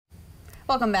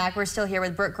Welcome back. We're still here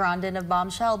with Brooke Grondin of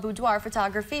Bombshell Boudoir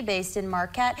Photography based in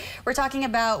Marquette. We're talking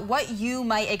about what you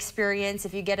might experience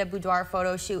if you get a boudoir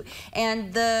photo shoot.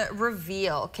 And the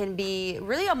reveal can be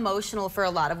really emotional for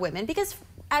a lot of women because,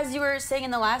 as you were saying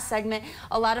in the last segment,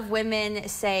 a lot of women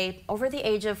say over the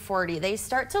age of 40, they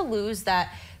start to lose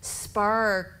that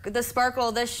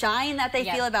sparkle, the shine that they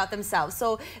feel about themselves.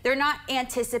 So they're not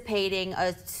anticipating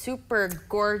a super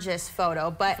gorgeous photo,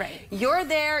 but you're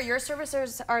there, your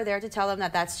servicers are there to tell them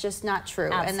that that's just not true.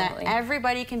 Absolutely. And that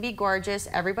everybody can be gorgeous,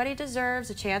 everybody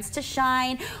deserves a chance to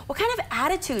shine. What kind of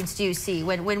attitudes do you see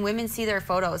when women see their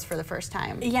photos for the first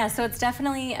time? Yeah, so it's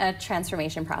definitely a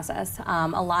transformation process. A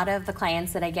lot of the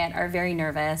clients that I get are very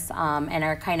nervous and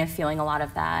are kind of feeling a lot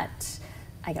of that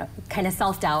kind of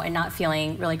self-doubt and not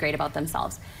feeling really great about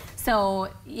themselves. So,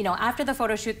 you know, after the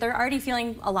photo shoot, they're already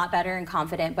feeling a lot better and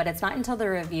confident, but it's not until the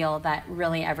reveal that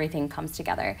really everything comes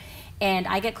together. And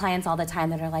I get clients all the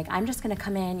time that are like, I'm just gonna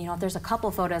come in, you know, if there's a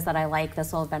couple photos that I like,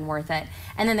 this will have been worth it.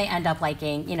 And then they end up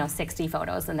liking, you know, 60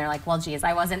 photos, and they're like, well, geez,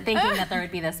 I wasn't thinking that there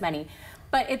would be this many.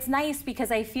 But it's nice because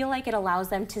I feel like it allows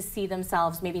them to see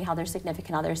themselves, maybe how their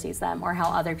significant other sees them or how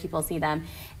other people see them.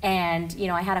 And, you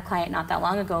know, I had a client not that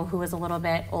long ago who was a little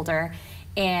bit older,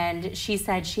 and she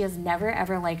said she has never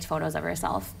ever liked photos of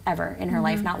herself ever in her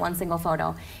life, not one single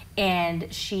photo. And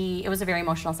it was a very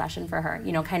emotional session for her,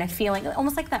 you know, kind of feeling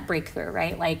almost like that breakthrough,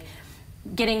 right? Like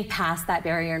getting past that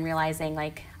barrier and realizing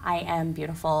like, I am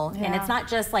beautiful. And it's not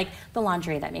just like the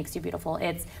lingerie that makes you beautiful.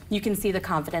 It's, you can see the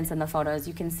confidence in the photos.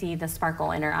 You can see the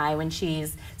sparkle in her eye when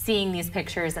she's seeing these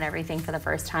pictures and everything for the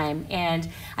first time. And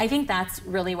I think that's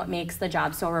really what makes the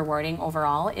job so rewarding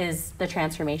overall, is the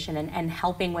transformation and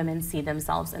helping women see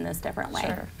themselves in this different way.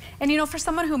 Sure. And you know, for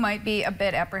someone who might be a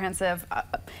bit apprehensive,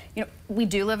 you know, we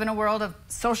do live in a world of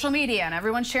social media and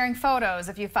everyone's sharing photos.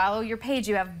 If you follow your page,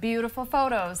 you have beautiful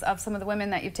photos of some of the women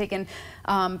that you've taken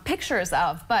pictures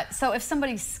of. But so if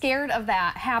somebody's scared of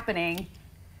that happening,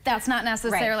 that's not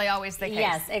necessarily always the case.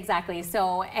 Yes, exactly.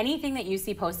 So anything that you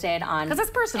see posted on, because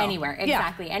it's personal, anywhere,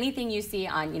 exactly. Anything you see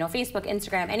on, you know, Facebook,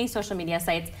 Instagram, any social media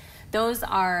sites, those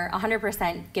are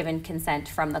 100% given consent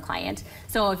from the client.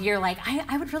 So if you're like,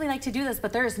 I would really like to do this,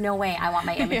 but there's no way I want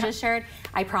my images shared,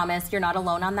 I promise you're not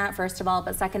alone on that, first of all,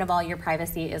 but second of all, your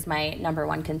privacy is my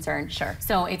 #1 concern. Sure.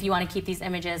 So if you want to keep these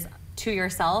images to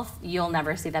yourself, you'll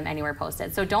never see them anywhere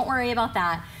posted. So don't worry about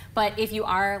that. But if you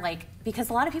are like, because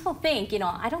a lot of people think, you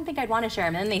know, I don't think I'd want to share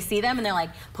them, and then they see them and they're like,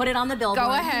 put it on the billboard.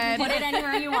 Go ahead. Put it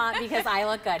anywhere you want because I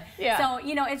look good. So,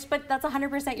 you know, but that's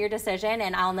 100% your decision,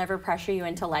 and I'll never pressure you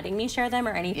into letting me share them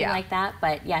or anything like that.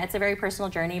 But yeah, it's a very personal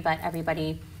journey, but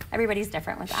everybody's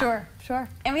different with that. Sure, sure.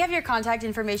 And we have your contact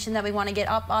information that we want to get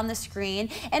up on the screen.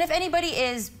 And if anybody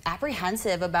is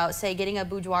apprehensive about, say, getting a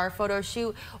boudoir photo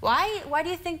shoot, why do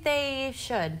you think they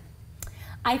should?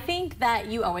 I think that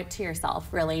you owe it to yourself,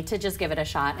 really, to just give it a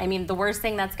shot. I mean, the worst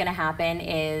thing that's going to happen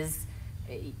is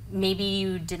maybe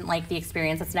you didn't like the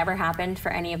experience. It's never happened for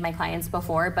any of my clients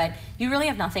before, but you really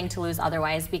have nothing to lose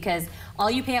otherwise, because all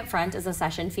you pay up front is a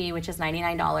session fee, which is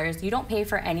 $99. You don't pay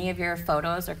for any of your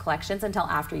photos or collections until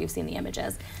after you've seen the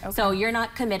images. So you're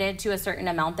not committed to a certain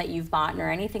amount that you've bought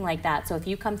or anything like that. So if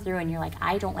you come through and you're like,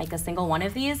 I don't like a single one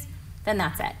of these, then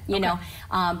that's it. You know,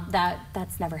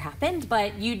 that's never happened,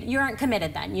 but you aren't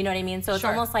committed then, you know what I mean? So it's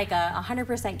almost like a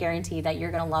 100% guarantee that you're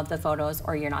gonna love the photos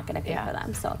or you're not gonna pay for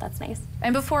them, so that's nice.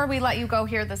 And before we let you go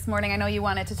here this morning, I know you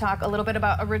wanted to talk a little bit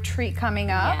about a retreat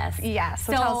coming up. Yes.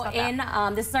 So tell us about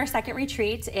that. This is our second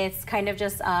retreat. It's kind of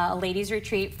just a ladies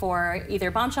retreat for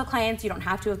either Bombshell clients. You don't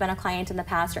have to have been a client in the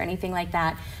past or anything like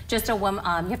that. Just a woman,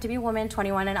 you have to be a woman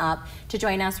 21 and up to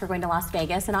join us. We're going to Las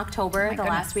Vegas in October, the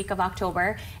last week of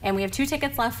October, and we have 2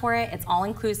 tickets left for it. It's all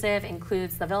inclusive,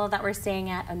 includes the villa that we're staying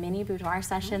at, a mini boudoir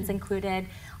sessions included,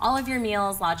 all of your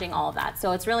meals, lodging, all of that.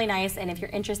 So it's really nice, and if you're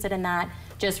interested in that,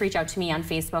 just reach out to me on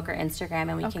Facebook or Instagram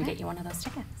and we can get you one of those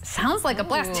tickets. Sounds like a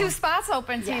blast. 2 spots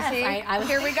open, TC.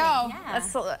 Here we go.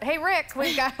 Hey Rick,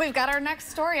 we've got our next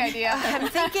story idea. I'm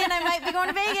thinking I might be going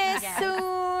to Vegas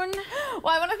soon.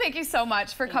 Well, I want to thank you so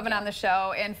much for coming on the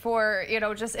show and for, you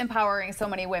know, just empowering so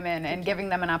many women and giving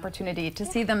them an opportunity to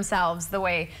see themselves the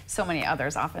way so many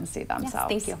others often see themselves.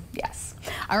 Thank you. Yes.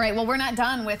 All right, well, we're not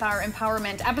done with our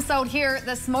empowerment episode here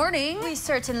this morning. We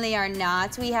certainly are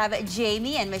not. We have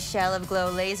Jamie and Michelle of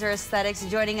Glow Laser Aesthetics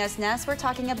joining us next. We're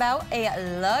talking about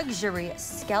a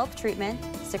luxurious scalp treatment.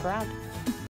 Stick around.